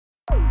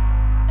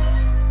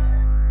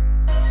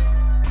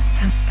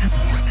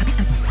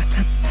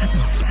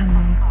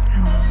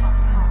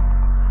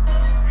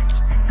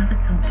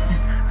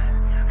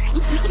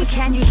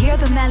Can you hear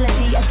the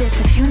melody of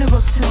this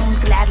funeral tune?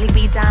 Gladly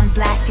we don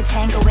black, it's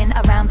tangoing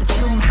around the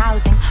tomb.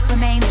 Housing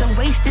remains of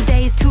wasted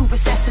days to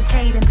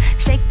resuscitate him.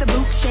 Shake the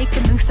boot, shake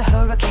and loose a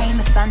hurricane.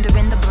 The thunder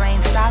in the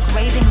brain, stark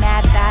raving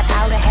mad bat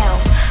out of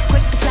hell.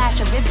 Quick to flash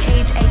a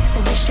ribcage aches, I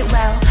wish it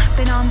well.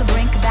 Been on the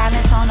brink,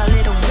 balance on a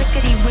little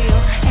rickety wheel.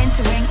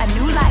 Entering a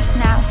new life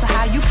now, so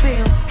how you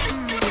feel?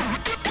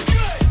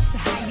 So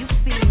how you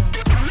feel?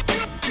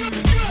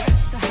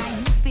 So how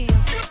you feel?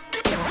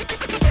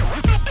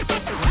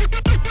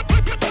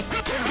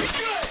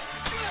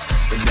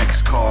 The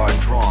next card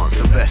drawn's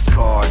the best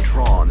card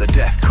drawn. The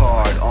death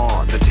card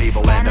on the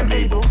table and I'm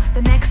able.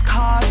 The next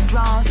card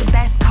drawn's the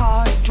best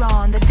card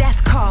drawn. The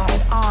death card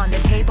on the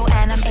table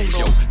and I'm able.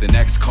 Yo, the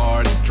next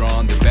card's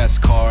drawn, the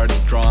best card's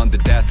drawn, the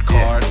death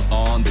card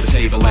on the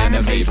table and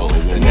I'm able.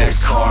 The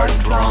next card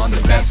drawn,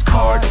 the best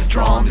card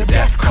drawn, the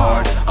death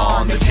card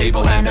on the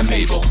table and I'm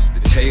able.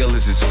 The tale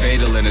is as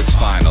fatal and as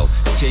final.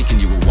 It's taken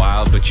you a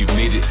while, but you've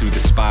made it through the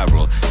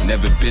spiral.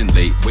 Never been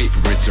late, wait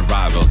for its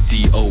arrival.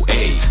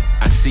 DOA.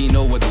 I see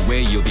no other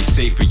way you'll be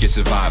safe for your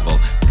survival.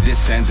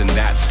 This ends and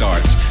that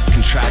starts.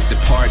 Contracted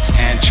parts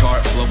and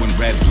chart, flowing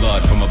red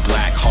blood from a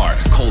black heart.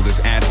 Cold as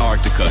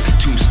Antarctica,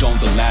 tombstone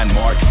the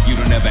landmark. You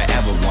don't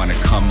ever wanna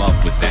come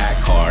up with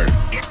that card.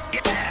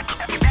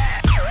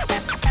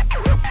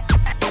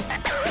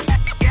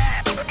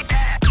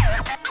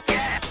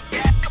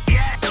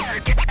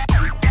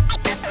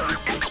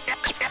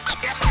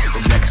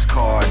 The next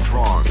card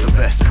drawn's the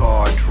best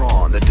card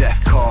drawn. The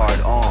death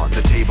card on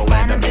the table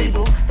and I'm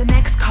able. The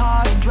next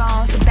card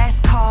drawn's the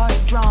best card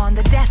drawn.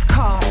 The death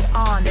card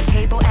on the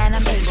table and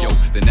I'm able. Yo,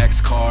 the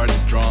next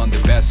card's drawn, the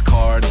best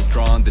card's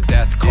drawn, the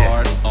death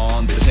card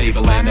on the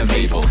table and I'm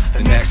able.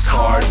 The next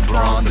card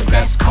drawn, the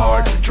best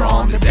card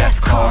drawn, the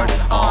death card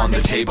on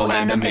the table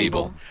and I'm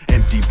able.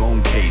 Empty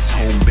bone case,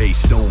 home base,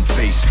 stone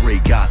face,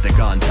 straight gothic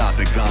on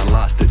topic, gone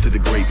lost it to the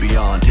great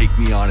beyond. Take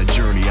me on a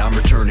journey, I'm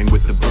returning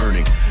with the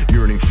burning,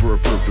 yearning for a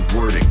perfect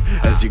wording.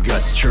 As your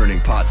guts churning,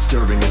 pot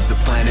stirring as the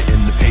planet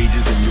in the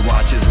pages and your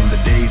watches and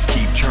the days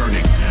keep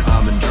turning.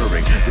 I'm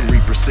enduring, the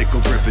reaper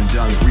sickle dripping,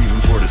 done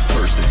grieving for this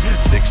person.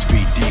 6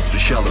 feet deep, the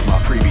shell of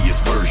my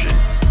previous version.